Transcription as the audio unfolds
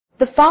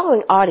The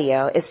following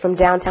audio is from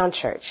Downtown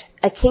Church,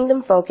 a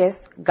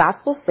kingdom-focused,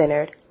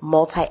 gospel-centered,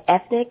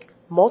 multi-ethnic,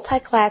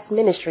 multi-class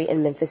ministry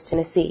in Memphis,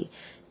 Tennessee.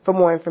 For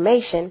more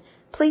information,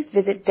 please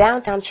visit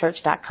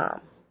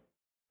downtownchurch.com.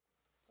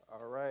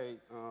 All right,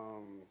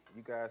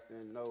 you guys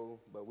didn't know,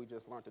 but we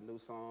just learned a new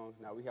song.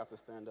 Now we have to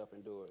stand up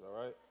and do it,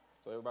 all right?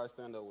 So everybody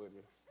stand up with me.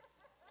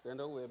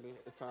 Stand up with me.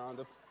 It's time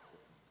to,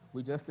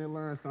 we just did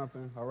learn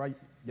something, all right?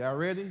 Y'all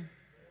ready?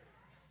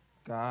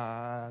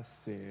 God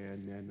said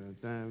in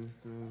the damn.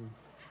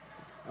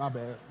 My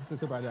bad.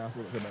 Sit back down.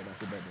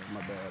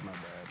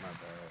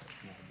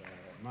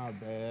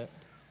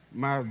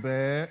 My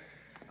bad.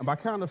 I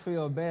kind of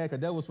feel bad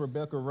because that was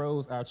Rebecca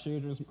Rose, our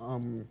children's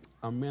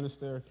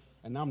minister,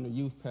 and I'm the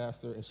youth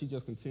pastor, and she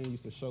just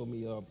continues to show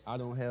me up. I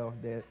don't have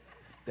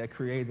that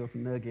creative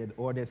nugget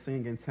or that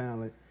singing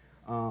talent.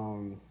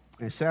 And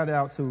shout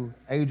out to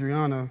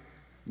Adriana,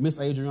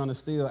 Miss Adriana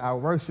Steele, our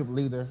worship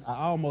leader. I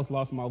almost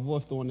lost my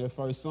voice during that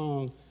first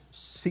song.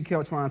 She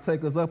kept trying to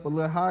take us up a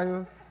little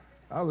higher.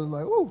 I was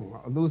like, ooh,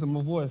 I'm losing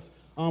my voice.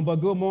 But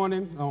good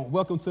morning.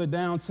 Welcome to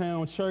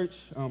Downtown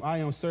Church. I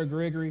am Sir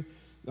Gregory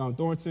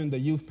Thornton, the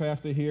youth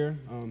pastor here.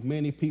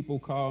 Many people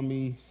call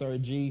me Sir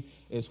G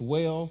as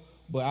well,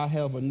 but I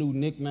have a new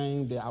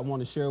nickname that I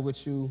want to share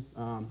with you.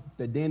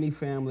 The Denny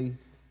family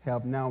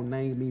have now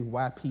named me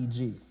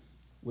YPG,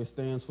 which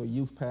stands for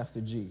Youth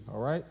Pastor G,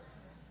 all right?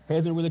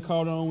 Hasn't really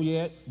caught on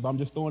yet, but I'm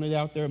just throwing it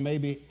out there.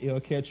 Maybe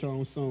it'll catch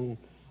on soon.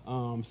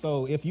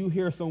 So if you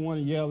hear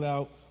someone yell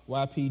out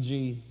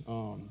YPG,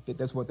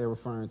 that's what they're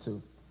referring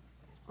to.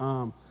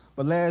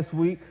 But last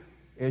week,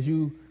 as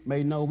you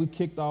may know, we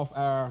kicked off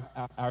our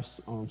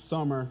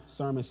summer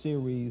sermon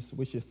series,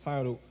 which is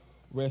titled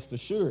Rest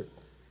Assured.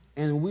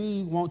 And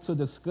we want to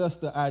discuss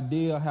the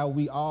idea how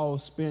we all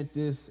spent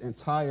this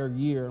entire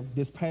year,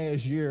 this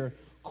past year,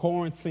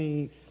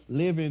 quarantined,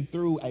 living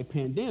through a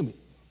pandemic.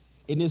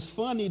 And it's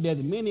funny that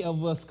many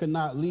of us could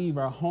not leave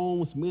our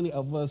homes. Many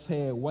of us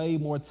had way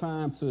more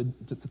time to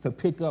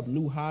pick up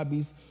new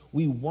hobbies.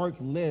 We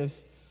worked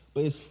less.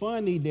 But it's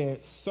funny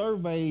that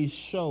surveys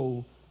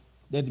show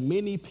that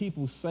many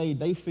people say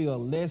they feel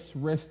less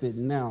rested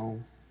now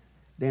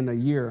than a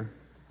year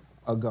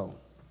ago,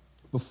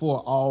 before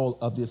all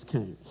of this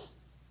came.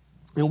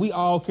 And we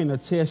all can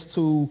attest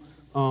to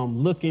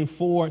looking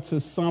forward to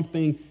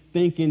something,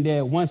 thinking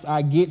that once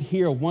I get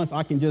here, once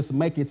I can just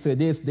make it to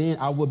this, then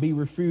I will be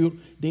refueled,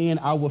 then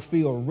I will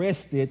feel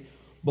rested.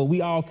 But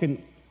we all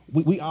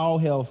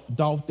have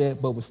thought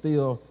that, but we're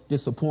still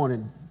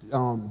disappointed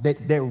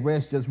that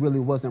rest just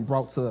really wasn't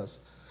brought to us.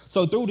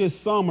 So through this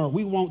summer,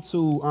 we want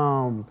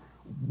to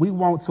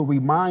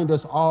remind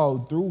us all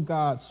through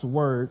God's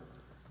word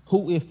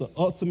who is the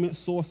ultimate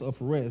source of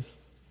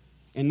rest,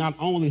 and not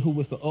only who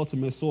is the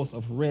ultimate source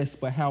of rest,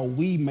 but how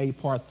we may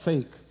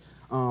partake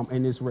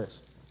in this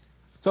rest.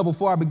 So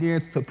before I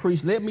begin to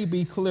preach, let me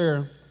be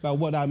clear about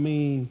what I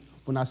mean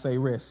when I say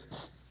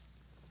rest.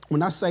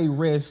 When I say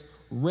rest,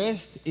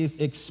 rest is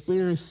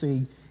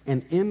experiencing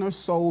an inner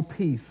soul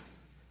peace,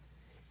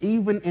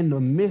 even in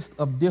the midst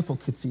of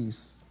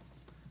difficulties,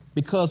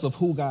 because of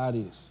who God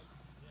is.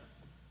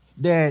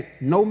 That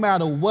no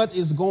matter what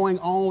is going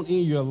on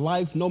in your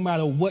life, no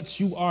matter what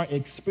you are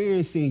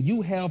experiencing,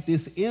 you have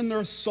this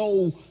inner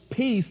soul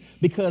peace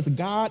because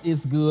God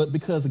is good,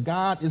 because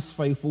God is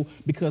faithful,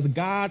 because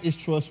God is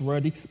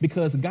trustworthy,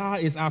 because God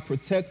is our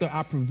protector,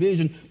 our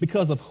provision,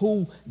 because of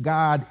who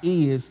God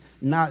is,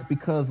 not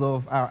because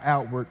of our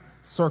outward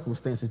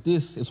circumstances.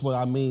 This is what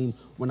I mean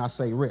when I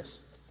say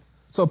rest.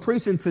 So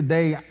preaching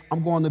today,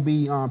 I'm going to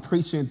be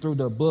preaching through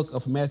the book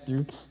of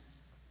Matthew.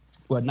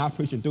 Well, not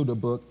preaching through the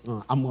book.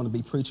 I'm going to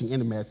be preaching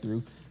in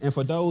Matthew. And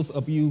for those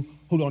of you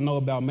who don't know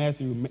about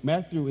Matthew,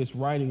 Matthew is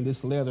writing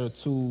this letter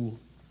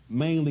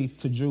mainly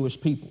to Jewish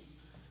people.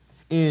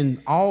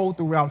 And all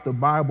throughout the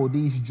Bible,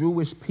 these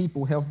Jewish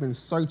people have been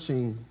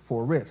searching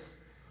for rest.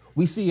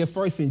 We see it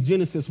first in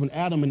Genesis when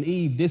Adam and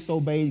Eve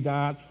disobeyed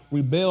God,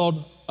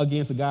 rebelled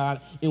against God,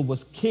 and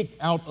was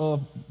kicked out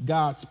of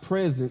God's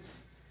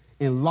presence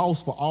and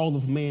lost for all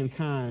of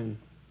mankind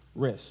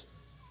rest.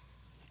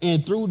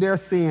 And through their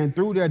sin,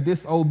 through their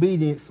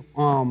disobedience,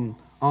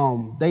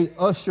 they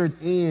ushered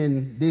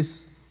in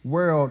this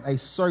world a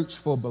search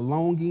for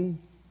belonging,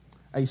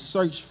 a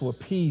search for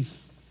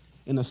peace,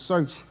 and a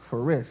search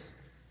for rest.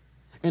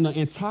 And the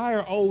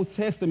entire Old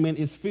Testament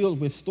is filled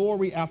with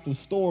story after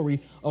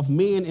story of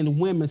men and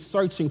women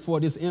searching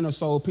for this inner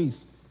soul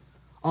peace.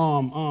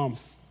 Solomon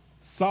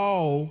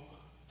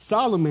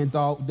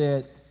thought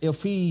that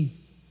if he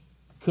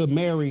could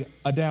marry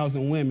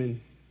 1,000 women,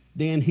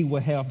 then he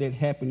would have that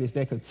happiness,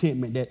 that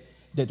contentment,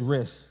 that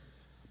rest.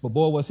 But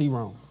boy, was he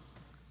wrong.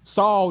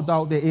 Saul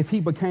thought that if he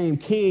became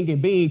king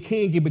and being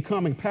king and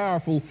becoming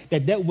powerful,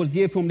 that would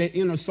give him that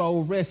inner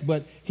soul rest,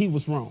 but he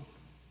was wrong.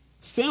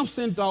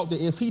 Samson thought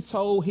that if he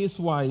told his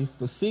wife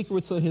the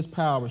secret to his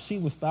power, she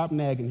would stop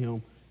nagging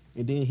him,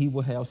 and then he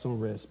would have some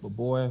rest. But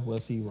boy,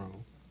 was he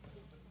wrong.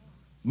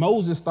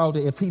 Moses thought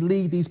that if he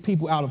lead these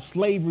people out of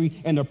slavery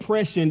and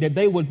oppression, that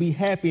they would be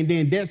happy, and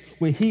then that's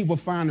when he would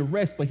find the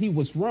rest, but he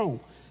was wrong.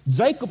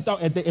 Jacob thought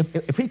that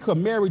if he could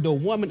marry the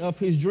woman of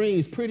his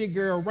dreams, pretty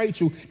girl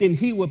Rachel, then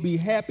he would be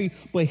happy,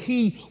 but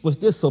he was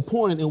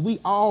disappointed. And we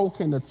all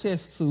can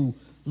attest to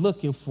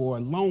looking for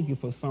and longing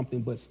for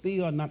something, but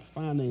still not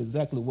finding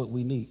exactly what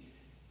we need.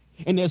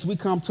 And as we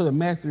come to the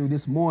Matthew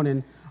this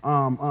morning,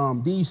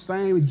 these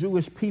same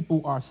Jewish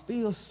people are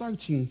still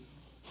searching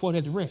for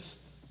that rest.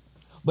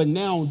 But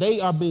now they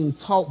are being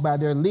taught by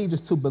their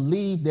leaders to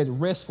believe that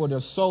rest for their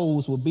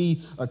souls will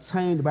be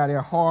attained by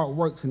their hard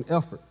works and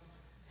effort.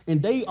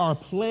 And they are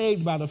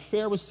plagued by the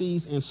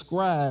Pharisees and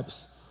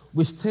scribes,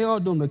 which tell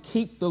them to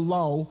keep the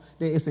law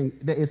that is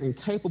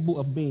incapable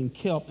of being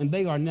kept. And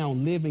they are now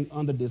living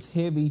under this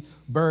heavy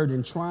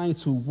burden, trying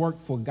to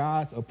work for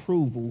God's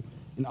approval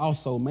and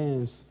also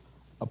man's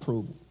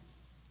approval.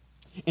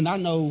 And I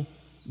know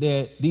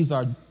that these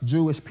are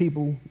Jewish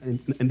people, and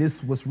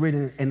this was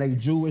written in a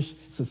Jewish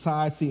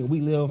society, and we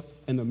live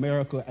in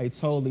America, a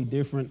totally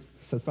different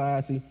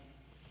society.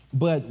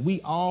 But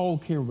we all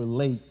can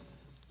relate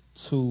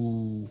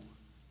to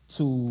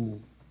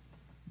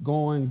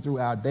going through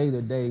our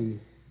day-to-day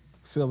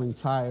feeling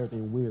tired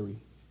and weary,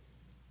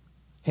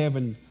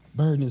 having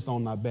burdens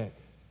on our back,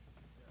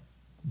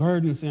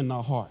 burdens in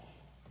our heart,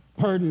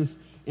 burdens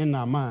in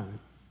our mind.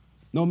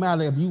 No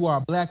matter if you are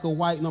black or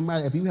white, no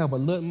matter if you have a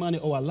little money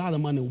or a lot of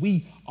money,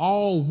 we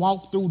all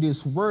walk through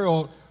this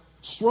world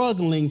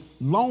struggling,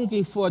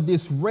 longing for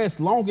this rest,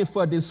 longing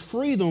for this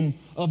freedom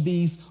of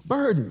these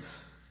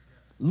burdens,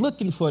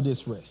 looking for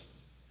this rest.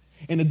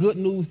 And the good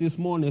news this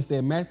morning is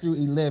that Matthew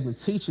 11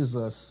 teaches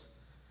us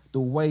the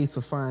way to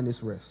find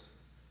this rest.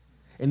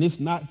 And it's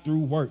not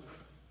through work,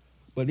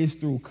 but it's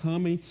through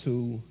coming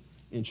to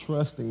and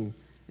trusting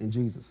in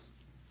Jesus.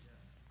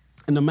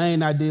 And the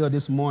main idea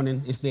this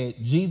morning is that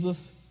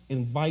Jesus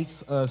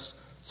invites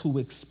us to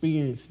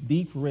experience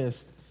deep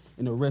rest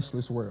in a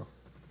restless world.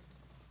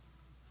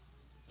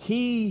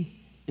 He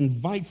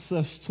invites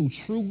us to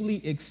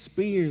truly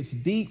experience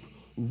deep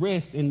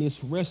rest in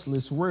this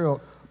restless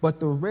world, but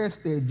the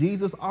rest that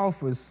Jesus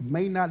offers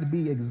may not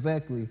be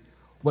exactly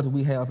what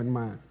we have in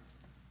mind.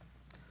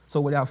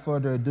 So without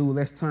further ado,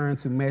 let's turn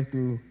to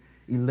Matthew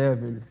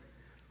 11,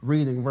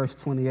 reading verse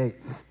 28.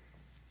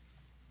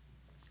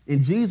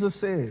 And Jesus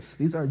says,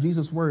 these are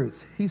Jesus'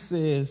 words, he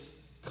says,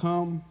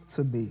 "Come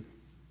to me,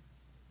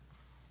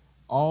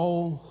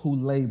 all who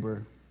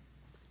labor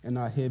and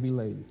are heavy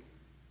laden,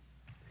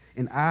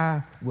 and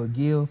I will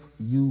give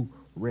you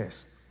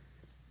rest.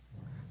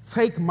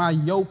 Take my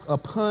yoke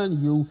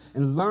upon you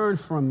and learn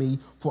from me,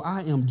 for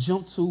I am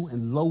gentle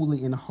and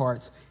lowly in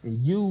heart, and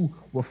you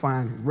will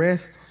find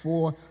rest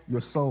for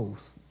your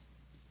souls.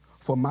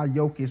 For my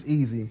yoke is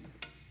easy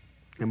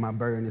and my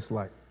burden is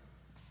light."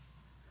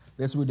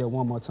 Let's read that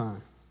one more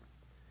time.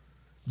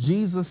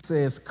 Jesus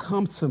says,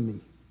 "Come to me,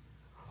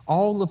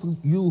 all of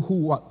you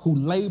who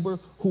labor,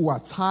 who are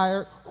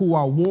tired, who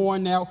are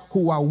worn out,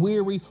 who are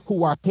weary,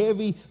 who are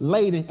heavy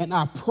laden, and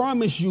I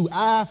promise you,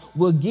 I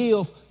will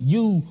give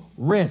you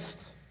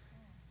rest.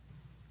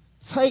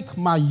 Take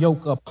my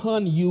yoke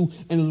upon you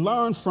and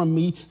learn from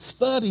me,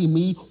 study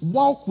me,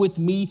 walk with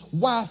me.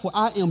 Why? For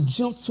I am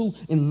gentle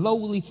and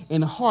lowly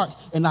in heart,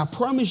 and I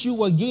promise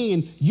you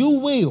again, you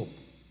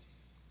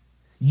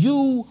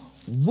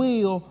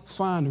will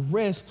find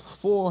rest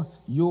for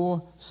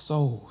your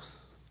souls.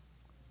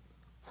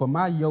 For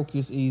my yoke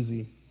is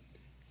easy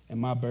and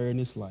my burden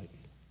is light."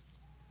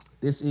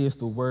 This is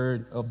the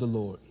word of the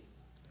Lord.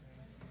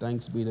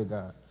 Thanks be to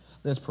God.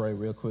 Let's pray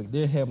real quick.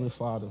 Dear Heavenly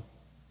Father,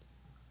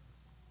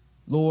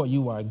 Lord,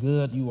 you are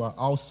good, you are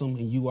awesome,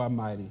 and you are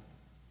mighty.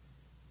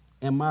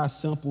 And my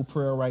simple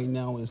prayer right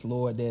now is,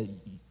 Lord,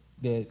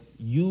 that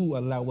you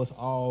allow us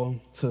all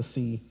to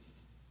see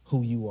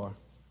who you are.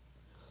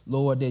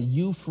 Lord, that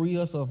you free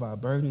us of our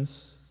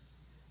burdens.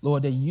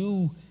 Lord, that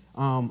you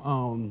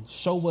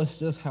show us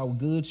just how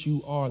good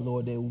you are,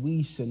 Lord, that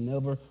we should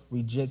never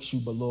reject you,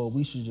 but Lord,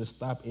 we should just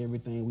stop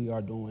everything we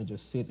are doing and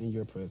just sit in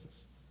your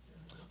presence.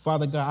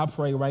 Father God, I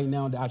pray right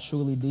now that I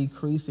truly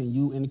decrease and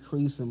you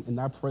increase, and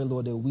I pray,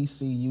 Lord, that we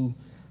see you,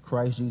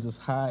 Christ Jesus,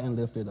 high and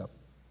lifted up.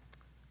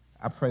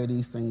 I pray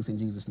these things in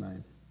Jesus'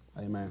 name.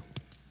 Amen.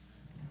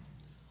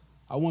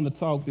 I want to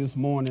talk this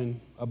morning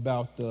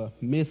about the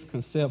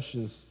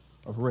misconceptions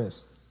of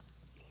rest.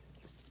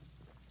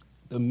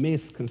 The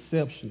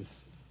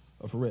misconceptions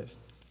of rest.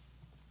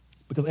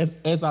 Because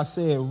as I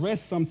said,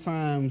 rest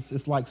sometimes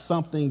is like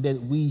something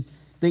that we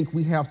think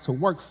we have to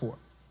work for.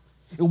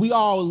 And we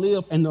all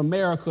live in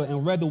America,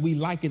 and whether we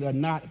like it or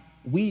not,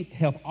 we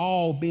have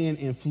all been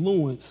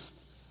influenced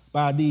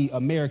by the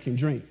American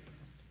dream.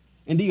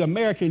 And the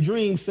American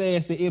dream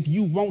says that if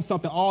you want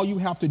something, all you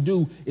have to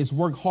do is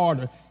work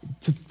harder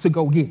to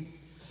go get it.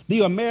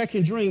 The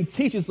American dream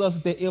teaches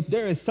us that if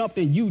there is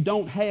something you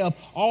don't have,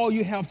 all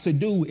you have to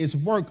do is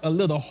work a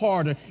little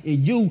harder and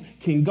you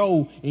can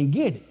go and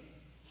get it.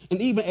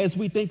 And even as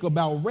we think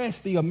about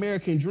rest, the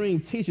American dream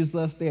teaches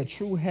us that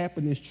true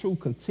happiness, true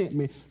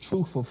contentment,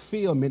 true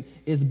fulfillment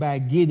is by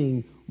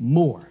getting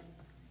more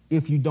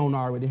if you don't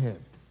already have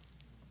it.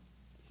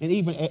 And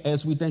even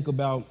as we think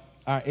about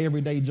our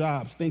everyday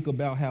jobs, think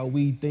about how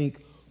we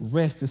think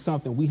rest is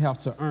something we have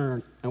to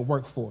earn and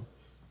work for.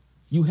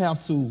 You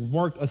have to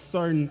work a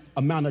certain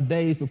amount of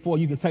days before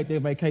you can take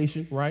that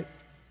vacation, right?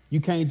 You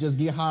can't just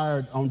get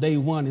hired on day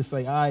one and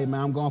say, all right, man,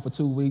 I'm gone for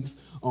 2 weeks.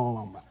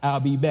 I'll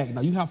be back.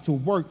 Now, you have to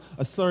work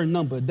a certain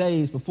number of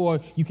days before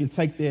you can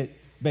take that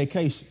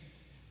vacation.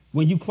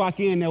 When you clock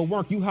in at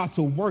work, you have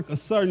to work a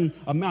certain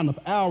amount of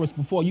hours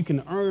before you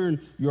can earn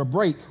your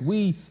break.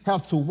 We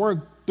have to work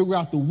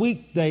throughout the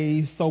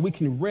weekdays so we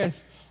can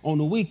rest on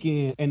the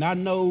weekend. And I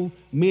know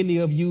many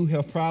of you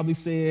have probably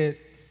said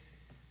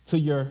to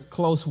your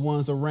close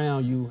ones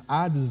around you,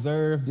 I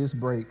deserve this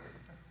break.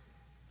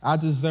 I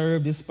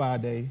deserve this spa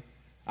day.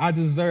 I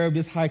deserve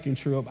this hiking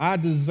trip. I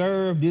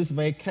deserve this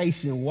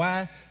vacation.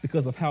 Why?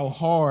 Because of how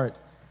hard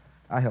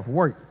I have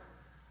worked.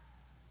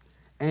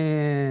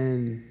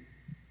 And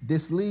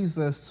this leads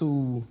us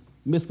to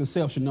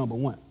misconception number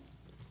one.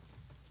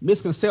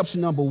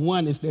 Misconception number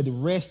one is that the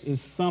rest is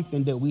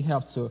something that we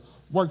have to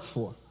work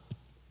for.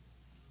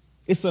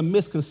 It's a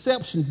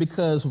misconception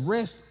because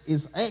rest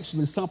is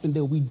actually something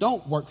that we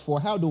don't work for.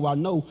 How do I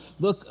know?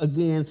 Look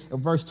again at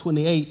verse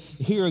 28.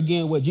 Hear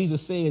again what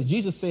Jesus says.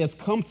 Jesus says,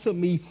 come to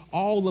me,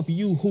 all of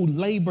you who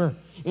labor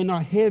and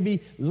are heavy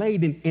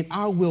laden, and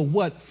I will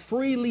what?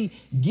 Freely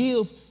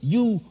give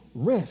you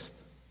rest.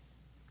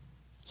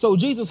 So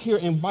Jesus here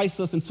invites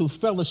us into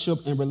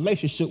fellowship and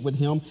relationship with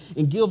him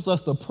and gives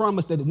us the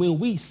promise that when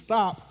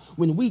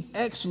we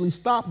actually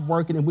stop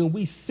working and when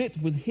we sit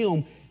with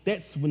him,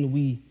 that's when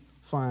we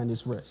find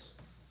this rest.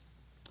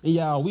 And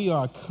y'all, we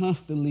are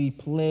constantly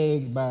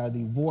plagued by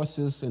the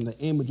voices and the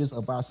images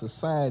of our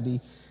society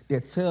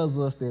that tells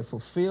us that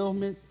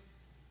fulfillment,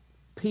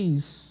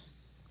 peace,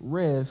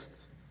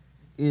 rest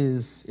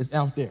is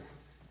out there.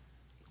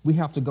 We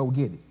have to go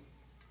get it.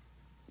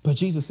 But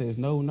Jesus says,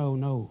 no, no,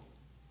 no.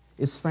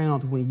 It's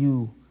found when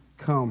you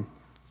come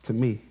to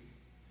me.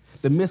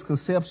 The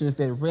misconception is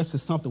that rest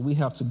is something we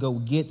have to go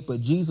get,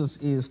 but Jesus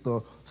is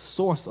the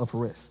source of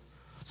rest.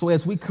 So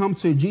as we come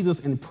to Jesus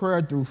in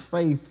prayer through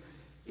faith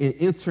and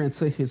enter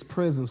into his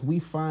presence, we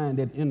find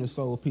that inner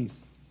soul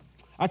peace.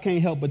 I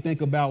can't help but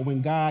think about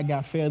when God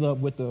got fed up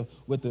with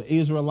the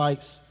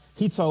Israelites.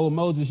 He told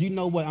Moses, you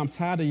know what? I'm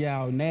tired of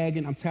y'all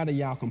nagging. I'm tired of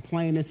y'all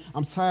complaining.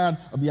 I'm tired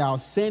of y'all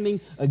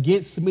sinning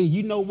against me.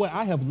 You know what?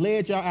 I have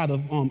led y'all out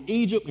of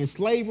Egypt and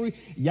slavery.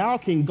 Y'all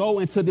can go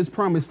into this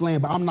promised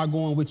land, but I'm not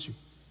going with you.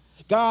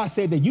 God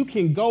said that you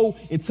can go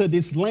into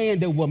this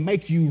land that will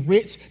make you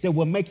rich, that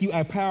will make you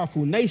a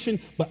powerful nation,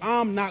 but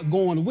I'm not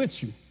going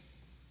with you.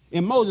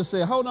 And Moses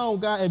said, hold on,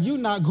 God, if you're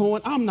not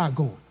going, I'm not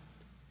going.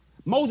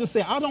 Moses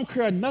said, I don't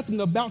care nothing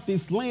about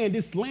this land.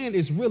 This land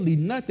is really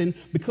nothing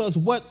because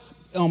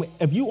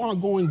if you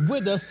aren't going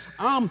with us,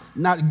 I'm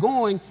not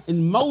going.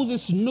 And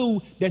Moses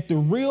knew that the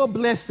real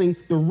blessing,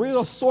 the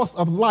real source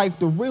of life,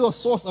 the real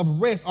source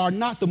of rest are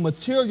not the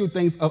material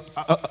things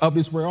of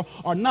this world,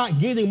 are not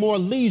getting more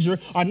leisure,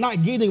 are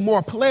not getting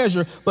more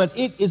pleasure, but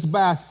it is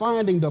by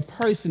finding the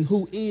person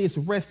who is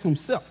rest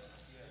himself.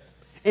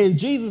 And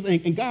Jesus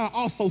and God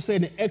also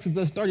said in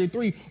Exodus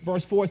 33,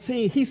 verse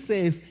 14, he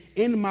says,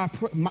 in my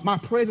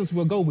presence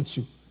will go with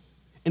you.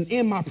 And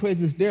in my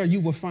presence there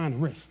you will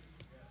find rest.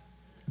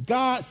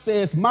 God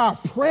says, my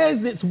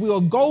presence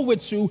will go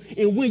with you.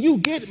 And when you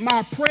get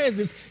my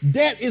presence,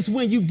 that is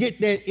when you get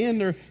that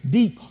inner,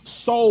 deep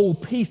soul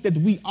peace that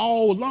we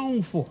all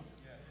long for.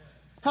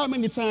 How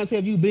many times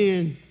have you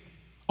been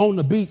on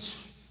the beach,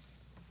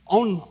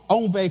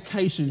 on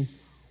vacation,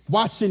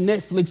 watching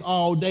Netflix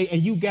all day,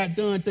 and you got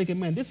done thinking,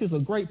 man, this is a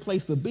great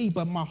place to be,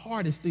 but my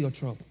heart is still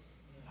troubled.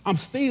 I'm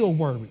still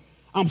worried.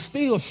 I'm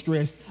still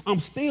stressed. I'm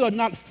still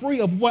not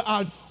free of what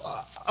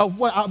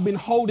I've been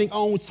holding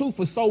on to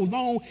for so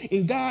long.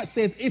 And God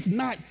says it's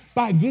not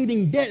by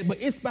getting that, but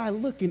it's by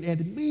looking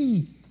at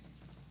me.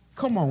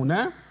 Come on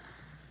now.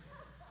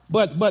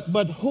 But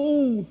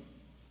who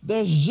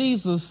does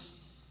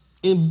Jesus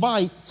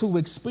invite to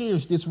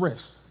experience this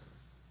rest?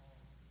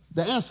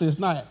 The answer is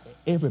not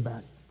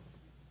everybody.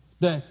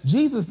 That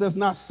Jesus does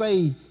not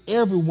say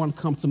everyone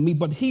come to me,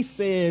 but he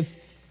says,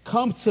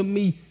 come to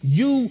me,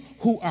 you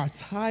who are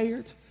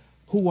tired,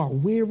 who are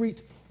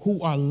wearied, who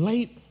are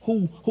late,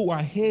 who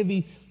are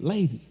heavy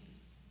laden.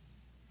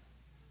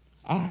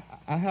 I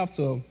have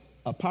to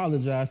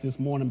apologize this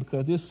morning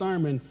because this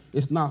sermon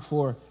is not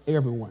for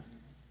everyone.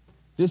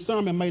 This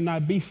sermon may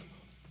not be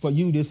for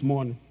you this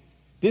morning.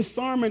 This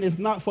sermon is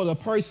not for the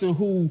person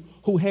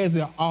who has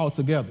it all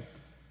together.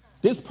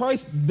 This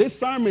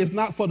sermon is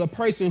not for the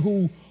person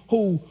who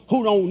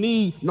don't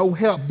need no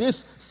help. This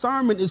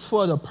sermon is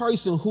for the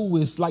person who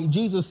is, like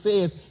Jesus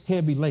says,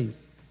 heavy laden,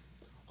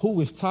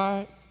 who is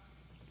tired,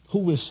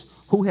 who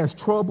has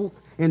trouble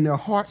in their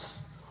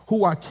hearts,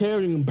 who are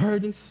carrying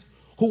burdens,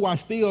 who are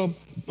still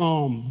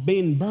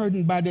being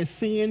burdened by that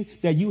sin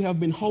that you have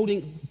been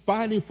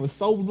fighting for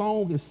so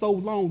long and so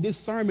long. This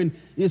sermon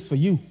is for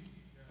you.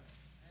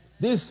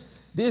 This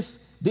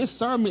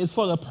sermon is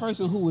for the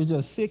person who is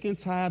just sick and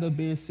tired of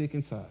being sick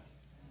and tired.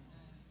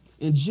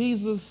 And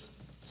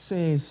Jesus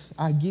says,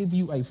 I give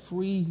you a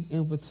free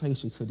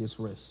invitation to this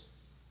rest.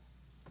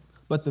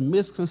 But the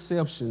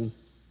misconception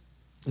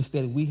It's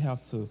that we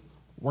have to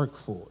work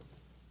for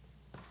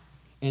it.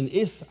 And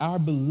it's our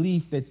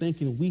belief that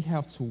thinking we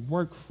have to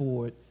work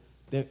for it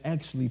that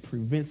actually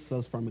prevents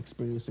us from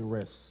experiencing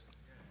rest.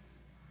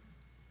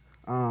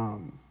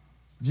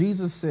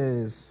 Jesus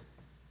says,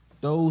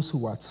 those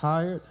who are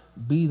tired,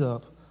 beat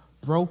up,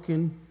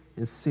 broken,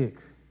 and sick,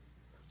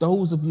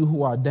 those of you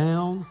who are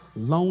down,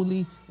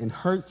 lonely, and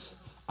hurt,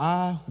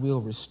 I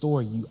will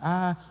restore you.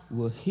 I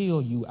will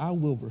heal you. I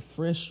will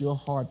refresh your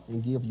heart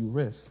and give you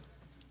rest.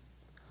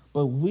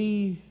 But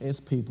we as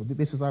people,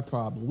 this is our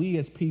problem. We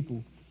as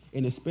people,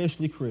 and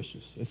especially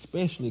Christians,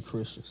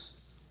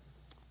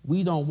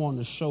 we don't want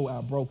to show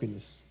our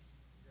brokenness,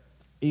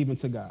 even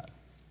to God.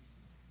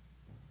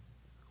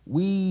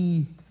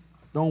 We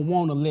don't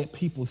want to let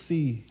people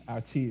see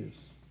our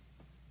tears.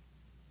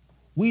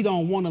 We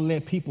don't want to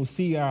let people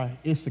see our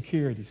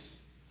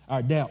insecurities,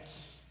 our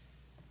doubts.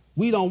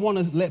 We don't want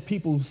to let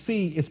people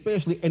see,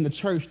 especially in the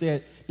church,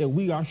 that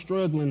we are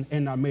struggling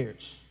in our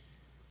marriage.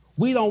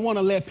 We don't want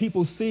to let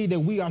people see that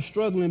we are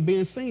struggling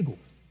being single.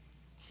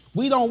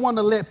 We don't want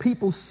to let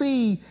people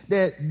see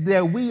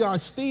that we are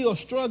still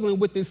struggling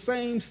with the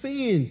same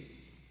sin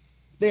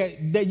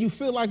that you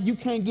feel like you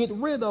can't get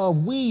rid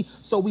of.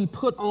 So we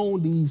put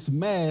on these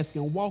masks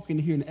and walk in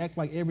here and act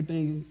like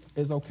everything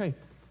is okay.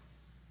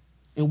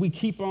 And we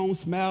keep on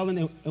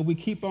smiling and we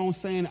keep on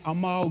saying,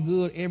 I'm all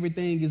good,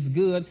 everything is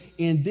good.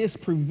 And this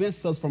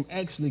prevents us from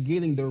actually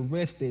getting the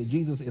rest that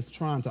Jesus is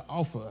trying to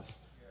offer us.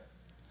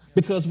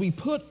 Because we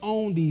put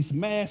on these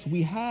masks,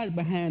 we hide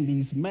behind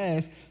these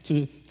masks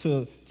to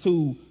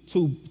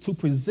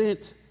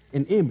present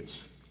an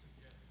image.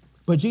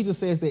 But Jesus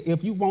says that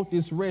if you want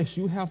this rest,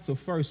 you have to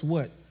first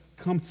what?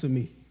 Come to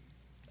me.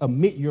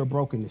 Admit your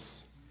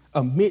brokenness.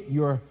 Admit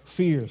your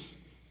fears.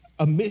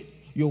 Admit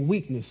your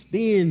weakness.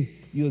 Then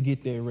you'll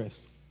get that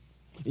rest.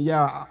 And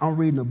yeah, I'm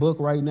reading a book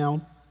right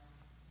now.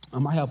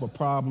 I have a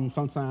problem.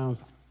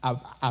 Sometimes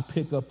I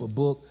pick up a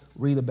book,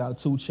 read about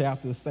 2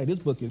 chapters, say this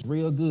book is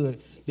real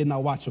good. Then I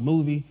watch a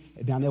movie,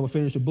 and then I never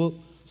finish the book.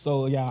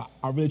 So yeah,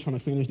 I'm really trying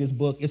to finish this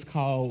book. It's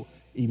called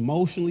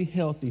Emotionally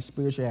Healthy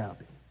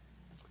Spirituality.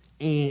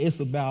 And it's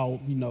about,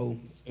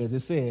 as it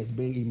says,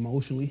 being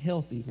emotionally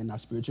healthy in our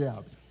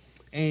spirituality.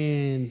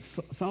 And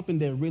something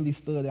that really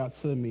stood out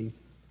to me,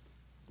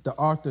 the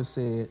author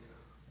said,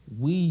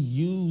 we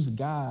use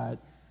God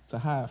to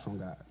hide from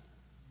God.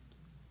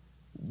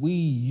 We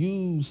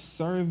use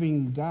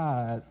serving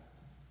God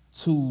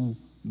to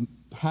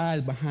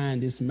hide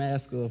behind this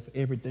mask of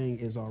everything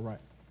is all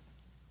right.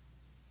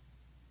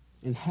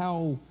 And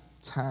how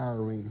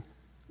tiring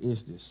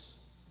is this?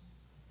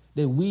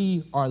 That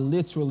we are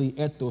literally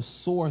at the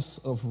source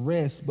of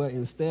rest, but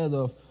instead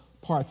of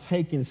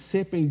partaking,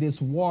 sipping this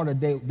water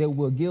that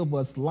will give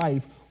us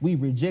life, we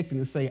reject it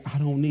and say, I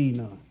don't need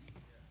none.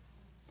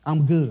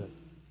 I'm good.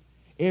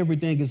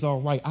 Everything is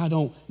all right. I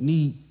don't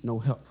need no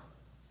help.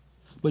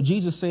 But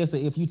Jesus says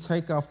that if you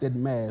take off that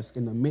mask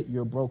and admit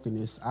your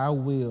brokenness, I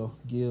will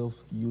give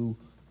you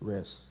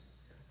rest.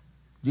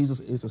 Jesus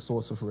is the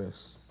source of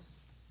rest.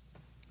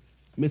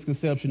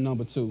 Misconception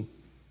number 2.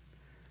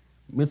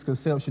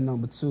 Misconception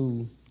number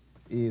 2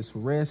 is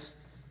rest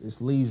is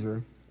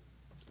leisure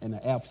in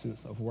the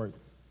absence of work.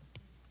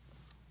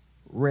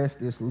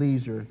 Rest is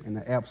leisure in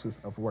the absence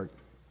of work.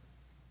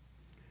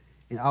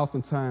 And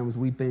oftentimes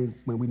we think,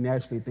 when we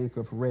naturally think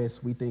of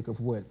rest, we think of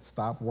what?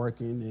 Stop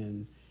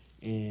working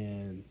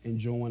and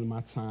enjoying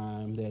my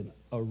time. That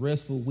a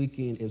restful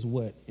weekend is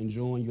what?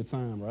 Enjoying your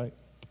time, right?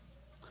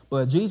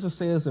 But Jesus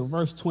says in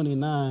verse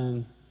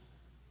 29,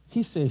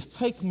 he says,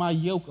 take my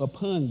yoke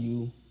upon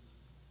you,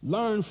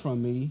 learn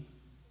from me,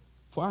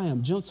 for I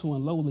am gentle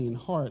and lowly in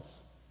heart,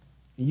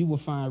 and you will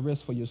find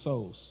rest for your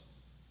souls.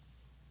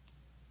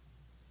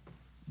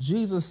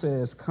 Jesus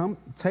says, come,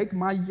 take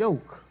my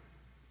yoke,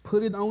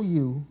 put it on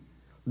you,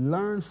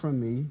 learn from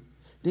me,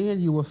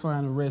 then you will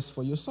find rest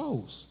for your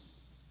souls.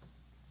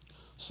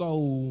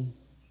 So,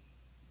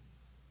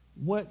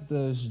 what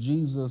does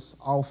Jesus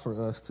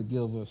offer us to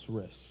give us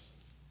rest?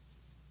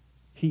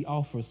 He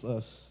offers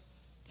us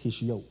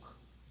his yoke.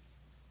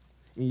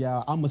 And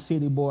y'all, I'm a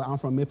city boy. I'm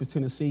from Memphis,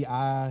 Tennessee.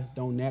 I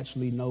don't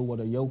naturally know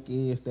what a yoke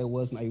is. There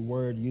wasn't a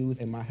word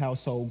used in my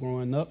household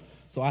growing up.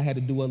 So I had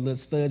to do a little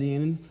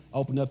studying,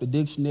 open up the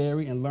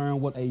dictionary, and learn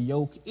what a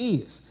yoke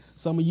is.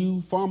 Some of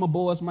you farmer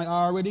boys might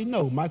already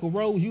know. Michael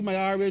Rose, you may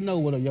already know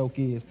what a yoke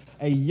is.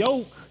 A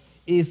yoke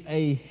is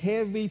a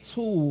heavy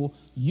tool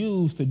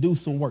used to do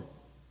some work.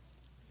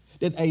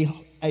 That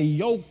a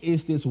yoke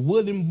is this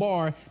wooden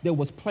bar that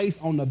was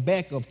placed on the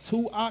back of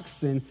 2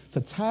 oxen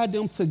to tie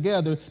them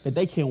together that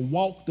they can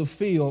walk the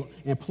field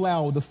and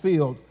plow the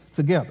field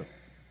together.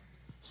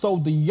 So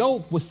the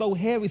yoke was so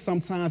heavy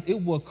sometimes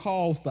it would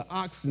cause the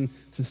oxen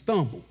to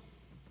stumble.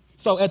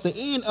 So at the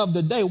end of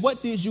the day,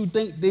 what did you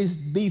think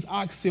these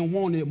oxen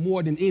wanted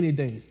more than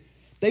anything?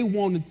 They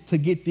wanted to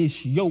get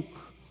this yoke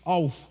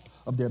off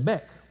of their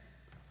back.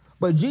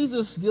 But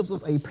Jesus gives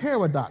us a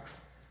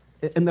paradox.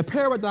 And the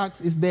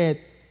paradox is that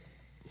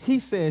he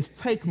says,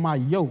 take my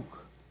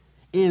yoke.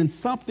 And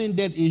something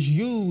that is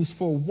used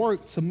for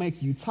work to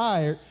make you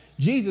tired,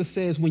 Jesus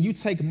says, when you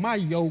take my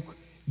yoke,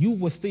 you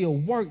will still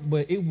work,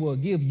 but it will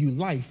give you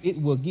life. It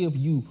will give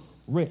you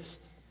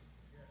rest.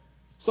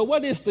 So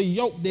what is the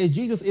yoke that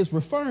Jesus is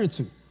referring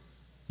to?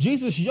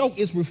 Jesus' yoke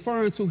is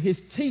referring to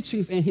his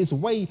teachings and his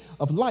way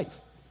of life.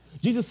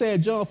 Jesus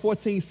said, John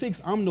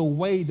 14:6, I'm the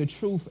way, the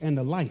truth, and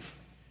the life.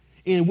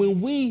 And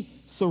when we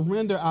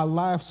surrender our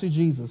lives to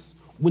Jesus,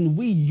 when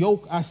we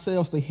yoke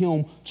ourselves to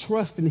him,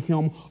 trust in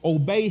him,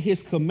 obey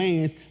his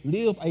commands,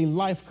 live a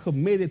life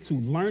committed to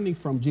learning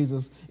from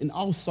Jesus and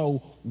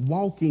also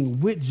walking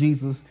with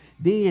Jesus,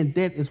 then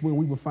that is when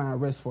we will find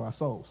rest for our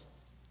souls.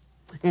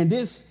 And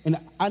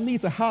I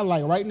need to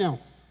highlight right now,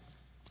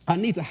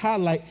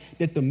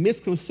 that the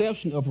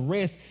misconception of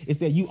rest is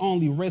that you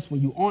only rest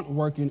when you aren't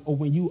working or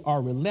when you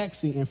are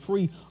relaxing and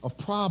free of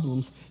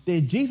problems.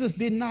 That Jesus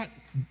didn't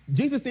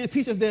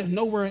teach us that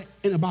nowhere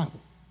in the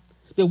Bible.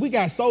 That we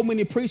got so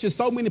many preachers,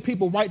 so many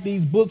people write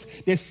these books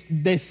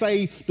that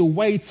say the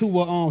way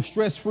to a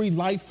stress-free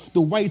life,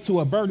 the way to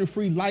a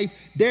burden-free life.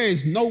 There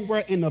is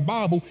nowhere in the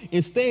Bible.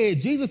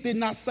 Instead, Jesus did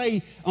not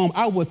say,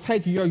 I will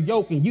take your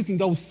yoke and you can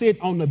go sit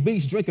on the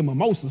beach drinking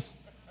mimosas.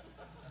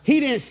 He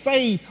didn't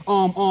say,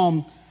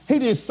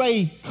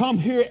 come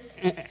here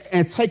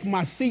and take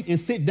my seat and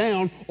sit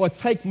down, or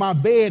take my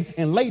bed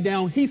and lay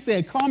down. He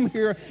said, come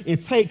here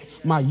and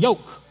take my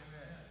yoke,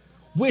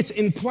 which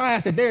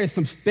implies that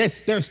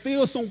there's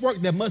still some work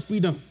that must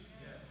be done.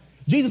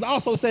 Jesus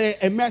also said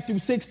in Matthew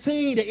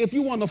 16 that if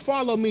you want to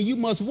follow me, you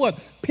must what?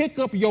 Pick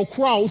up your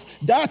cross,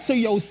 die to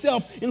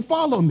yourself, and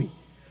follow me.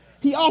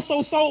 He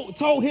also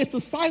told his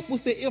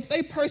disciples that if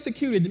they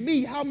persecuted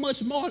me, how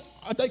much more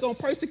are they going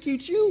to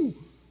persecute you?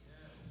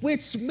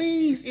 Which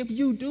means if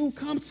you do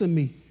come to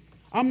me,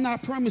 I'm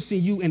not promising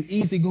you an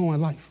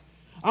easygoing life.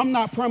 I'm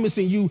not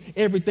promising you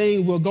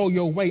everything will go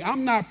your way.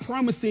 I'm not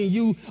promising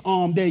you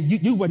that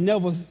you would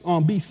never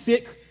be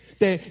sick,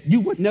 that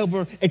you would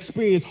never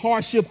experience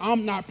hardship.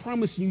 I'm not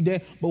promising you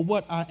that. But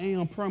what I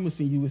am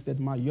promising you is that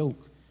my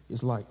yoke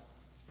is light.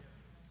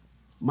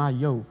 My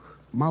yoke,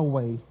 my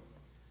way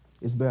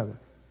is better.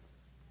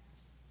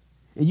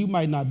 And you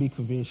might not be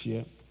convinced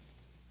yet.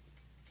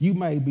 You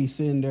might be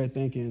sitting there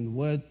thinking,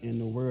 what in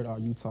the world are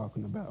you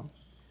talking about?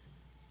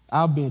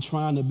 I've been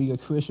trying to be a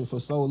Christian for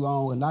so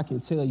long, and I can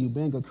tell you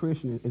being a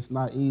Christian is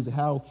not easy.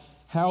 How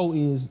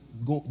is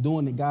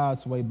doing it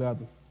God's way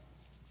better?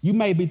 You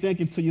may be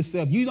thinking to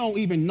yourself, you don't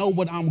even know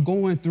what I'm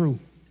going through.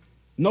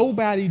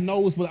 Nobody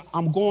knows what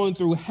I'm going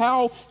through.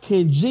 How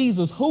can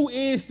Jesus, who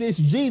is this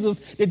Jesus,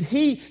 that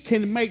he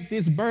can make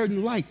this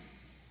burden light?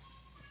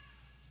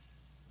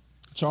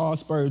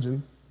 Charles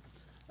Spurgeon,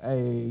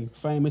 a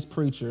famous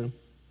preacher,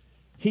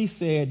 he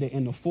said that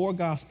in the 4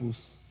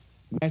 Gospels,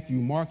 Matthew,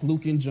 Mark,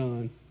 Luke, and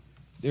John,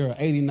 there are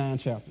 89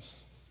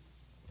 chapters.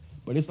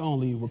 But it's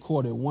only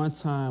recorded one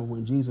time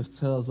when Jesus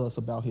tells us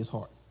about his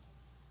heart.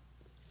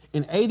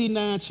 In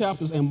 89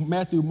 chapters in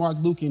Matthew, Mark,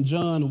 Luke, and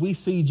John, we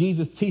see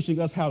Jesus teaching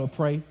us how to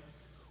pray.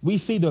 We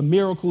see the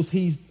miracles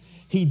he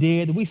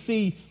did. We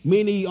see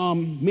many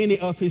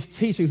of his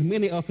teachings,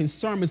 many of his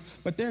sermons.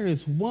 But there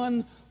is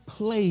one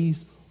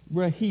place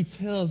where he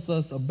tells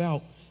us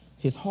about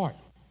his heart.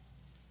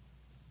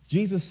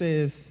 Jesus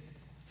says,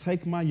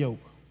 take my yoke.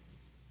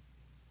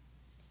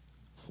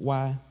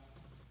 Why?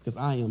 Because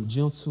I am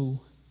gentle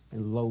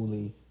and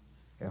lowly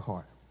at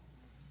heart.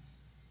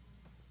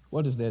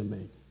 What does that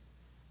mean?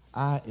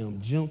 I am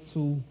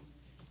gentle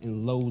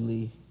and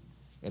lowly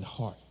at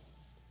heart.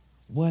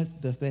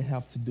 What does that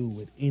have to do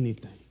with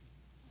anything?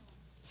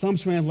 Some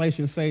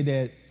translations say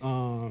that,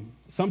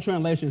 some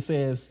translation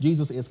says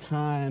Jesus is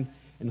kind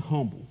and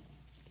humble.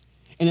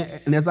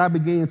 And as I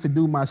began to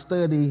do my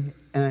study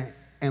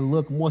and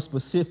look more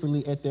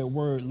specifically at that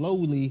word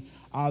lowly,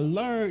 I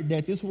learned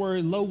that this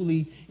word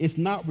lowly is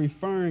not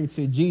referring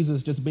to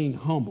Jesus just being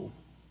humble.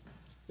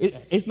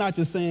 It's not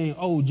just saying,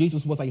 oh,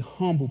 Jesus was a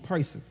humble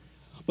person.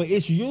 But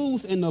it's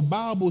used in the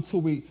Bible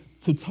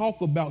to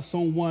talk about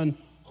someone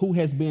who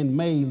has been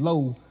made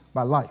low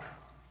by life.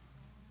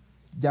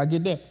 Y'all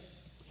get that?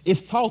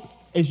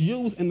 It's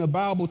used in the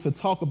Bible to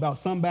talk about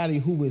somebody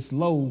who is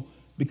low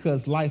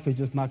because life has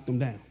just knocked them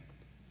down,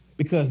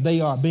 because they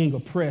are being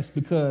oppressed,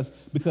 because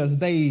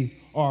they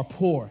are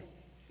poor.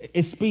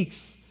 It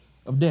speaks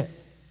of that.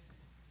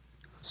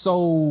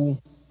 So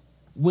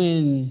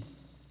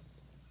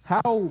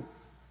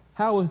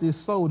how is this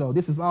so, though?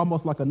 This is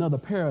almost like another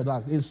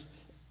paradox.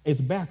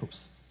 It's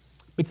backwards.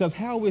 Because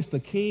how is the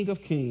King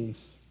of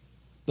Kings,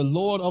 the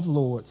Lord of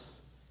Lords,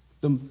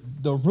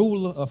 the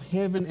ruler of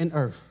heaven and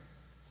earth,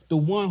 the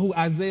one who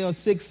Isaiah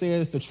 6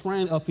 says the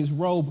train of his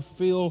robe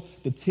filled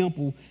the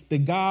temple, the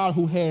God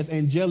who has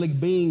angelic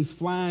beings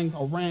flying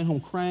around him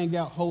crying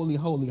out, holy,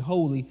 holy,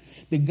 holy,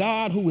 the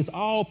God who is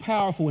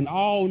all-powerful and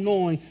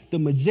all-knowing, the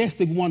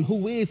majestic one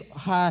who is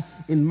high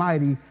and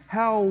mighty,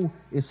 how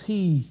is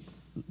he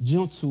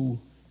gentle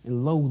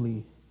and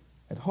lowly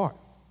at heart?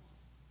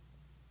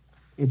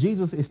 And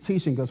Jesus is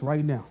teaching us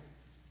right now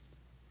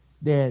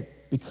that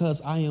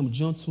because I am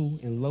gentle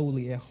and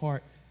lowly at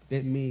heart,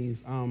 that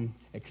means I'm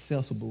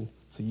accessible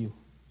to you.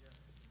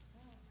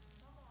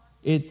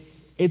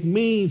 It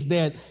means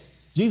that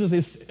Jesus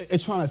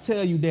is trying to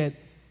tell you that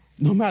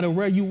no matter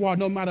where you are,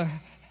 no matter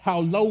how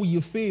low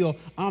you feel,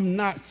 I'm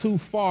not too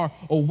far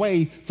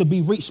away to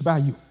be reached by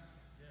you.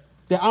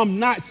 That I'm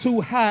not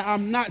too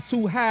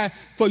high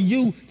for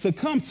you to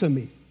come to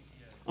me.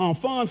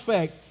 Fun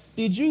fact,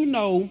 did you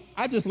know,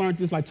 I just learned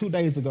this like 2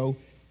 days ago,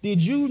 did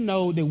you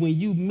know that when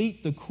you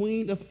meet the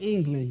Queen of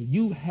England,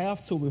 you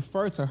have to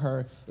refer to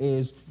her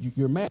as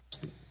Your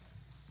Majesty?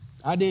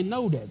 I didn't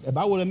know that. If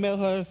I would have met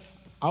her,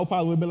 I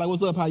probably would have been like,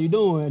 what's up, how you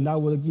doing? And I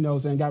would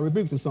have, got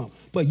rebuked or something.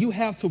 But you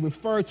have to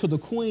refer to the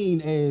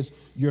Queen as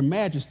Your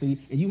Majesty,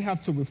 and you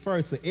have to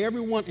refer to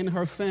everyone in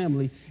her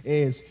family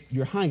as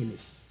Your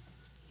Highness.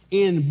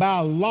 And by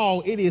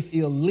law, it is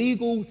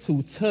illegal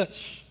to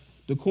touch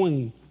the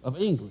Queen of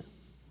England.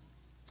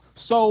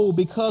 So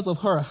because of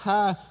her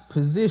high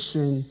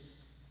position,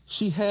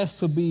 she has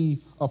to be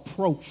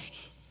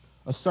approached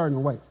a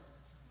certain way.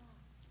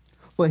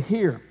 But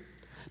here,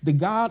 the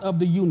God of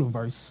the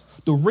universe,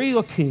 the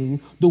real king,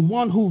 the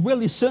one who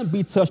really shouldn't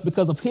be touched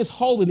because of his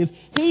holiness,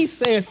 he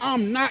says,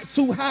 I'm not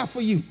too high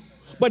for you.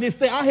 But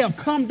instead, I have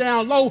come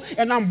down low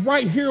and I'm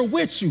right here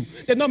with you.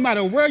 That no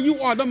matter where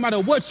you are, no matter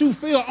what you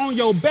feel on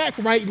your back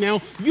right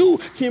now, you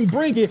can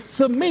bring it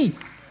to me.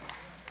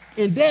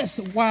 And that's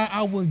why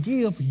I will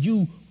give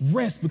you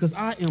rest, because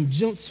I am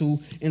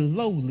gentle and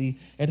lowly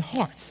at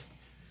heart.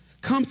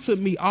 Come to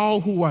me, all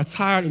who are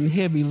tired and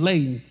heavy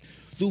laden.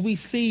 Do we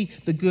see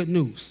the good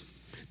news?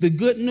 The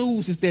good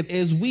news is that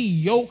as we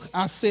yoke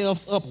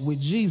ourselves up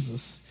with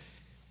Jesus,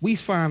 we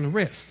find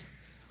rest.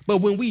 But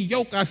when we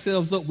yoke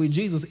ourselves up with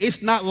Jesus,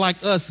 it's not like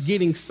us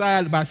getting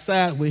side by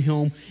side with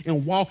him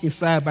and walking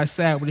side by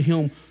side with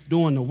him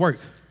doing the work,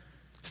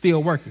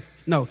 still working.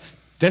 No,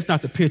 that's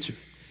not the picture.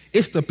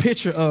 It's the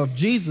picture of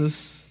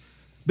Jesus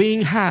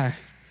being high,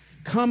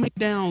 coming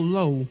down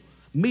low,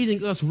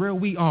 meeting us where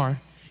we are,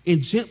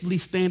 and gently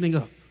standing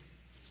up.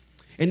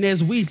 And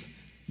as we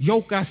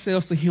yoke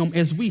ourselves to him,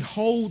 as we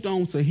hold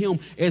on to him,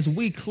 as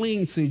we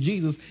cling to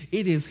Jesus,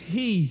 it is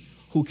he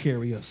who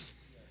carries us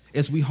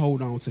as we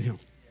hold on to him.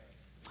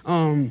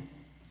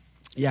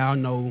 Y'all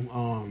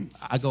know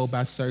I go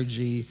by Sir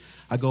G,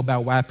 I go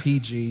by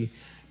YPG,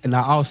 and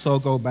I also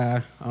go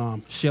by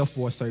Chef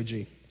Boy Sir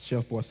G.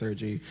 Chef Boy Sir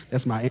G.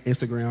 That's my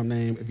Instagram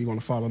name. If you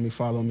want to follow me,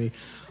 follow me.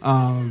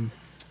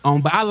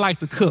 But I like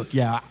to cook,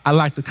 y'all. I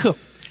like to cook.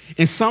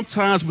 And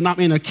sometimes when I'm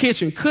in the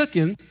kitchen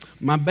cooking,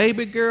 my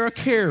baby girl,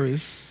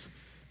 Karis,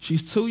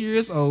 she's 2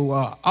 years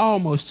old,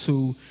 almost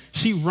 2.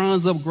 She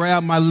runs up,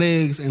 grab my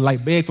legs, and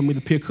beg for me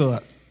to pick her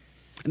up.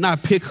 And I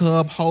pick her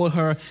up, hold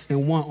her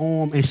in one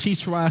arm, and she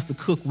tries to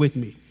cook with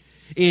me.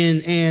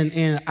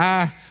 And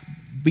I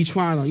be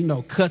trying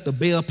to, cut the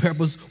bell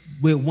peppers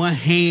with one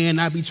hand.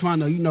 I be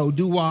trying to,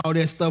 do all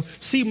that stuff.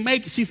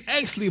 She's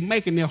actually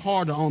making it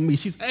harder on me.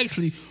 She's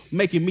actually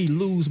making me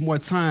lose more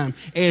time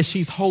as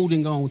she's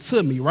holding on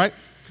to me, right?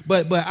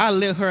 But I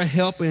let her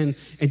help, and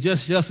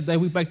just yesterday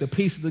we baked the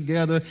pizza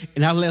together,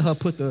 and I let her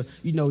put the,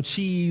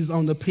 cheese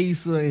on the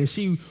pizza, and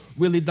she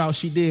really thought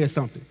she did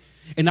something.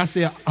 And I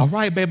said, all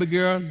right, baby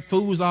girl,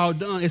 food's all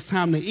done. It's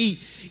time to eat.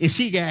 And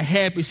she got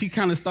happy. She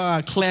kind of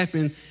started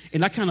clapping,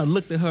 and I kind of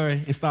looked at her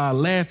and started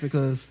laughing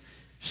because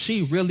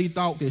she really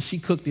thought that she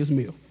cooked this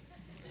meal,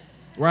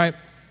 right?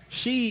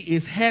 She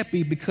is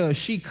happy because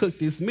she cooked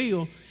this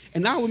meal.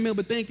 And I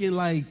remember thinking,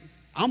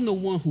 I'm the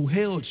one who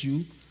held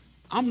you.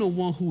 I'm the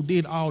one who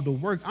did all the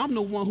work. I'm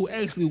the one who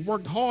actually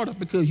worked harder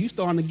because you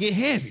starting to get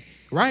heavy,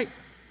 right?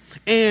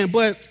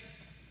 But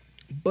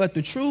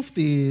the truth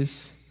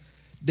is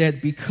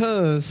that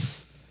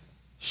because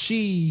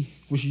she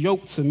was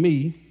yoked to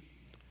me,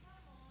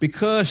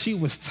 because she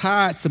was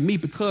tied to me,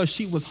 because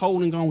she was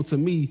holding on to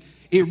me,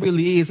 it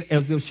really is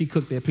as if she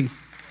cooked that pizza.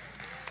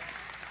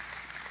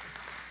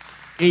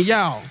 And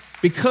y'all,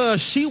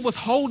 because she was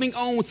holding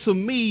on to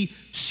me,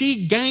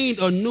 she gained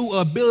a new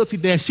ability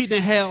that she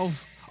didn't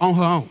have on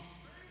her own.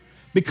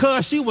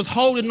 Because she was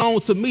holding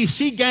on to me,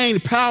 she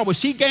gained power,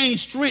 she gained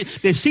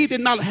strength that she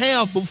did not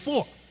have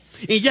before.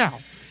 And y'all,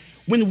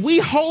 when we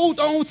hold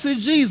on to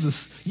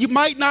Jesus, you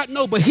might not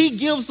know, but he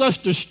gives us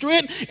the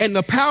strength and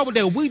the power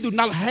that we do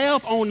not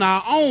have on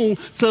our own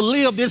to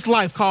live this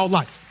life called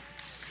life.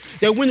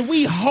 That when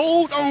we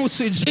hold on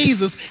to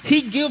Jesus,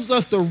 he gives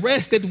us the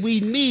rest that we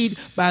need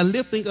by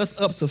lifting us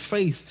up to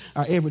face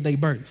our everyday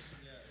burdens.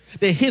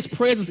 That his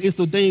presence is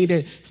the thing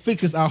that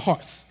fixes our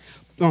hearts,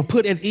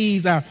 put at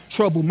ease our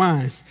troubled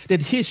minds.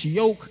 That his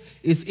yoke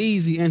is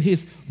easy and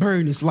his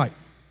burden is light.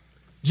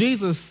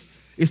 Jesus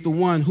is the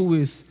one who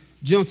is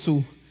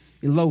gentle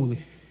and lowly.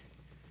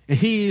 And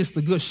he is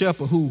the good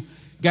shepherd who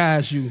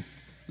guides you,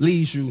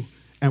 leads you,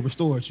 and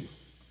restores you.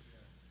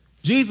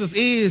 Jesus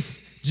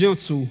is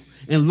gentle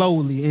and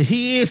lowly, and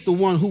he is the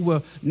one who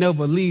will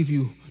never leave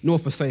you nor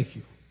forsake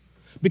you.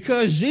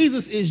 Because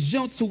Jesus is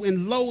gentle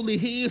and lowly,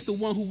 he is the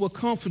one who will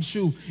comfort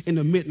you in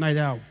the midnight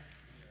hour.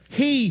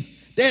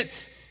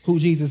 That's who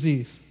Jesus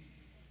is.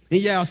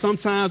 And y'all,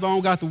 sometimes I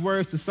don't got the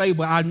words to say,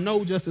 but I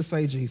know just to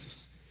say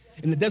Jesus.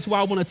 And that's why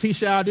I want to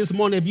teach y'all this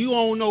morning. If you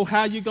don't know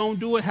how you're going to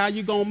do it, how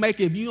you're going to make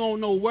it, if you don't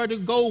know where to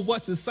go,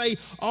 what to say,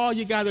 all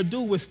you got to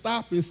do is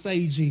stop and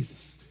say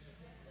Jesus.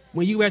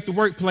 When you at the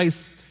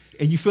workplace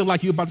and you feel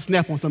like you're about to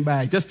snap on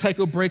somebody, just take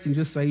a break and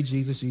just say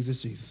Jesus,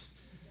 Jesus, Jesus.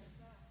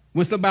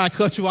 When somebody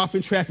cuts you off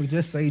in traffic,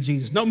 just say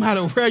Jesus. No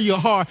matter where you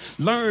are,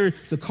 learn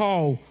to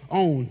call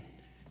on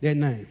that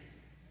name.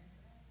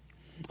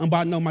 I'm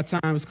about to know my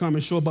time is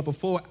coming short, but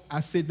before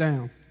I sit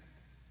down,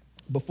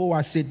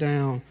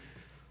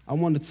 I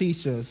want to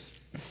teach us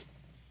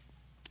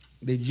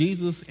that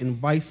Jesus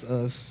invites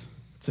us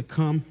to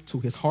come to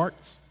his heart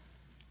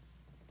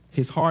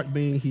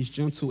being he's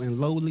gentle and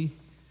lowly,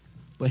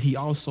 but he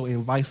also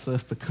invites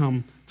us to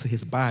come to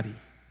his body,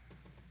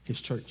 his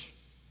church.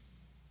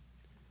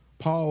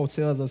 Paul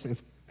tells us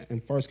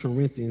in 1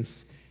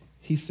 Corinthians,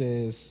 he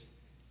says,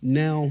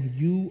 now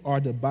you are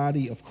the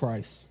body of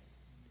Christ,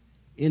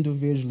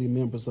 individually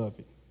members of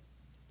it.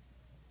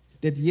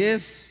 That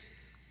yes,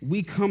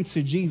 we come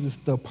to Jesus,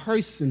 the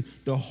person,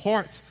 the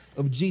heart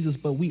of Jesus,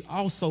 but we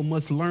also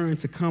must learn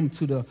to come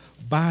to the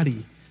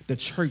body, the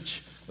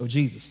church of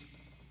Jesus.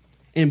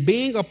 And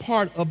being a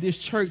part of this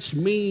church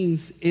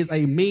is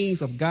a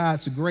means of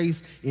God's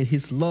grace and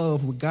his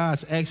love, what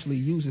God actually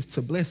uses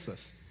to bless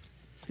us.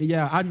 And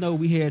yeah, I know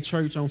we had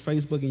church on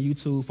Facebook and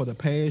YouTube for the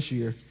past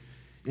year,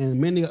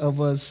 and many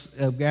of us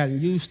have gotten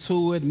used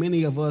to it.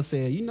 Many of us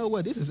said, you know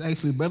what, this is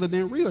actually better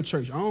than real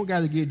church. I don't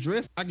got to get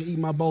dressed. I can eat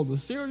my bowl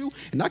of cereal,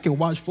 and I can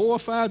watch 4 or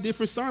 5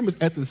 different sermons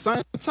at the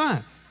same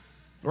time,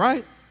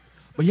 right?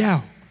 But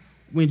yeah,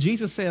 when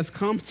Jesus says,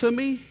 come to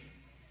me,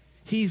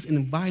 he's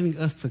inviting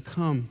us to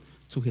come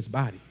to his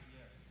body.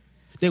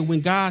 That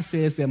when God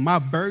says that my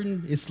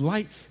burden is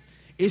light,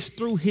 it's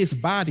through his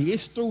body.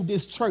 It's through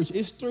this church.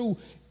 It's through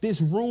this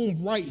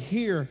room right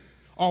here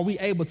are we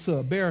able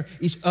to bear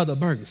each other's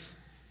burdens.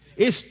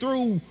 It's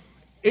through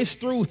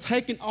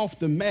taking off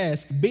the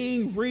mask,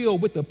 being real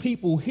with the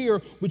people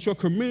here, with your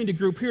community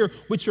group here,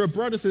 with your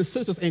brothers and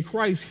sisters in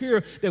Christ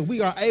here, that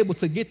we are able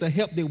to get the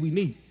help that we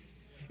need.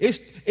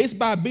 It's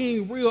by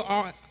being real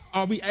are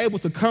we able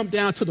to come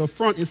down to the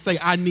front and say,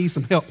 I need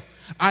some help.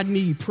 I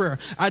need prayer.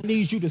 I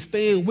need you to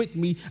stand with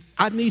me.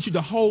 I need you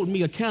to hold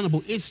me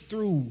accountable. It's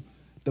through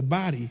the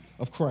body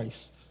of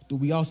Christ that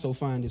we also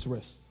find this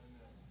rest.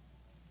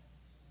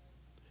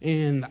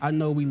 And I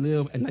know we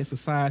live in a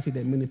society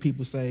that many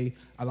people say,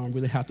 I don't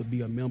really have to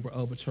be a member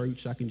of a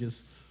church. I can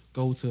just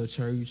go to a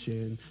church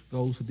and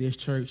go to this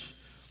church.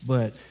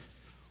 But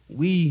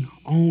we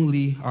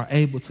only are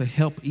able to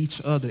help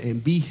each other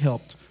and be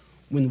helped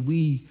when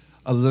we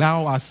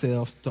allow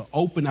ourselves to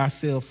open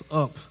ourselves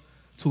up,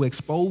 to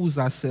expose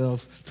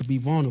ourselves, to be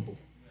vulnerable,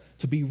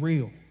 to be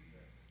real,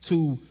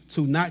 to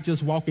not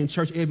just walk in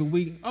church every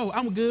week. Oh,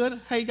 I'm good.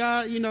 Hey,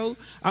 God,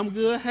 I'm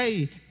good.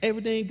 Hey,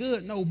 everything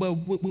good. No, but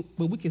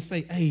we can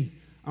say, hey,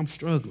 I'm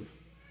struggling.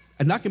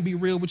 And I can be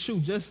real with you.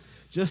 Just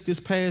this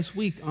past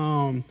week,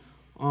 I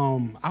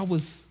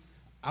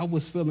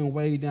was feeling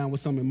weighed down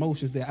with some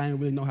emotions that I didn't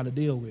really know how to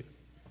deal with.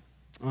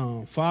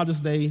 Father's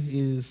Day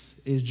is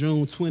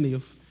June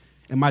 20th,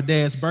 and my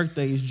dad's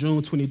birthday is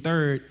June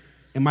 23rd,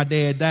 and my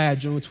dad died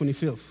June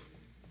 25th.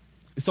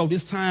 And so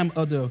this time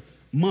of the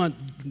month,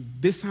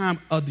 this time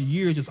of the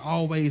year is just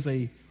always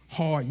a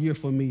hard year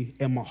for me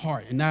in my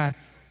heart. And I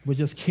was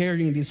just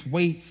carrying these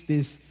weights,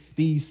 these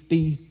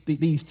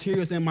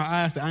tears in my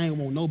eyes that I ain't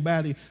want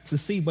nobody to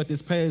see. But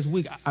this past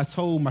week, I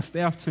told my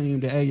staff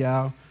team that, hey,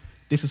 y'all,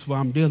 this is what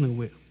I'm dealing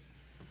with.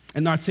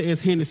 And Artez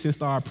Henderson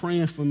started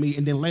praying for me.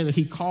 And then later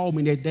he called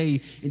me that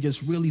day and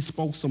just really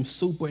spoke some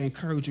super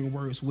encouraging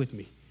words with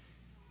me.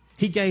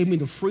 He gave me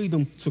the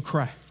freedom to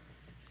cry.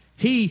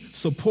 He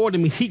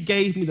supported me. He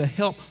gave me the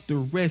help, the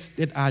rest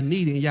that I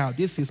needed. And y'all,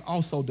 this is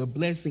also the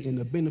blessing and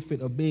the benefit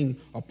of being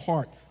a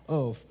part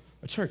of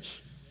a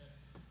church.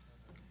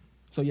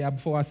 So yeah,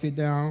 before I sit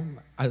down,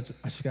 I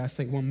just got to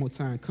say one more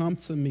time, come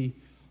to me,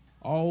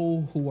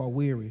 all who are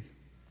weary.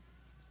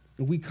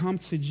 And we come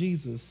to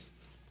Jesus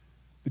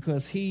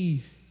because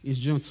he is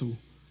gentle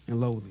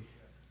and lowly.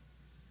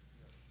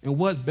 And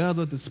what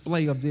better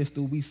display of this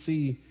do we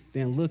see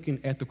than looking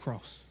at the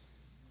cross?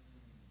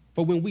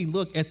 For when we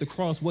look at the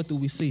cross, what do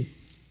we see?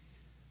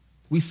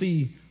 We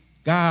see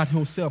God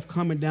himself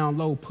coming down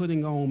low,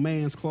 putting on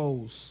man's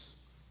clothes,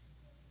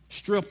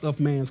 stripped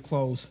of man's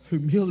clothes,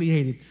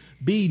 humiliated,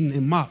 beaten,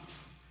 and mocked.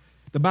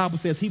 The Bible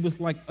says he was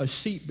like a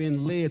sheep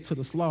being led to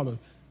the slaughter,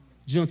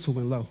 gentle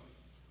and low.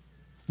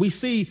 We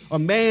see a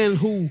man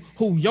who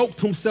yoked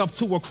himself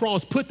to a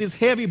cross, put this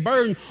heavy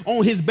burden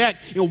on his back,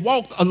 and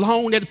walked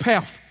along that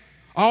path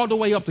all the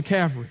way up to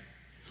Calvary.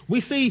 We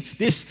see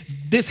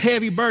this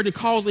heavy burden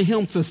causing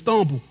him to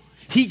stumble.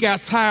 He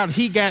got tired.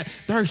 He got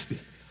thirsty.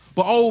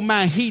 But oh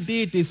man, he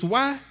did this.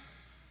 Why?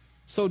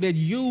 So that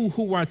you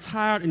who are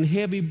tired and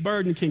heavy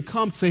burden can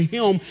come to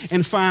him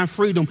and find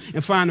freedom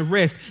and find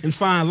rest and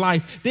find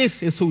life.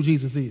 This is who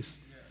Jesus is.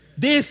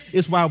 This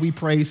is why we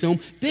praise him.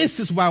 This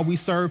is why we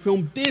serve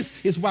him. This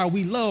is why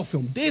we love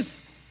him.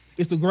 This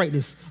is the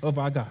greatness of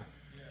our God.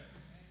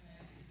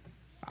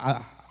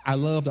 I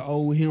love the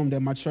old hymn that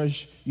my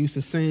church used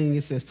to sing.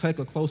 It says, take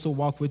a closer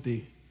walk with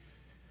thee.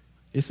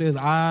 It says,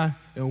 I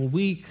am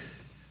weak,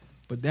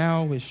 but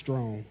thou art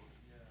strong.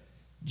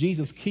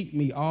 Jesus, keep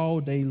me all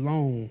day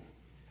long.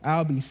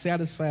 I'll be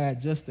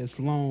satisfied just as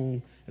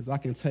long as I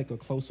can take a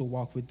closer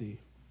walk with thee.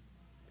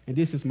 And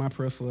this is my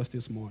prayer for us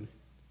this morning.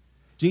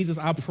 Jesus,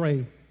 I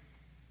pray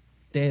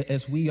that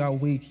as we are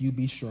weak, you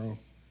be strong.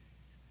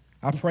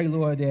 I pray,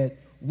 Lord, that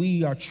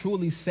we are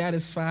truly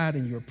satisfied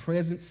in your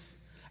presence.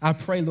 I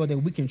pray, Lord, that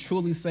we can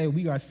truly say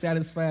we are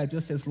satisfied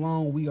just as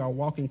long as we are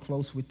walking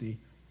close with thee.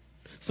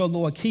 So,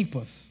 Lord, keep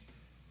us.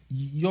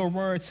 Your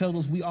word tells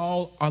us we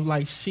all are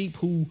like sheep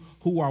who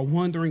are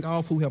wandering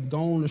off, who have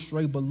gone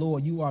astray. But,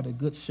 Lord, you are the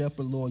good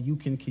shepherd, Lord. You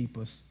can keep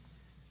us.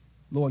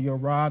 Lord, your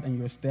rod and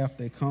your staff,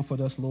 they comfort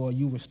us, Lord.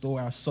 You restore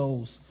our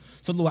souls.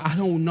 So, Lord, I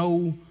don't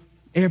know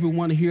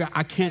everyone here.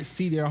 I can't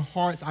see their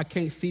hearts. I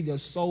can't see their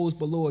souls.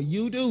 But, Lord,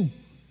 you do.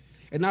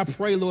 And I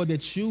pray, Lord,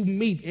 that you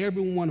meet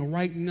everyone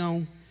right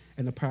now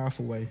in a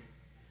powerful way.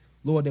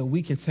 Lord, that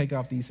we can take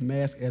off these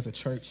masks as a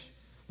church.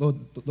 Lord,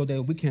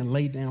 that we can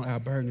lay down our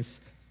burdens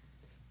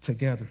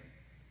together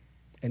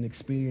and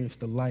experience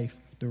the life,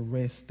 the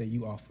rest that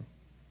you offer.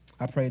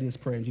 I pray this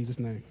prayer in Jesus'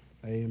 name.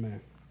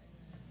 Amen.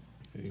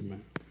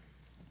 Amen.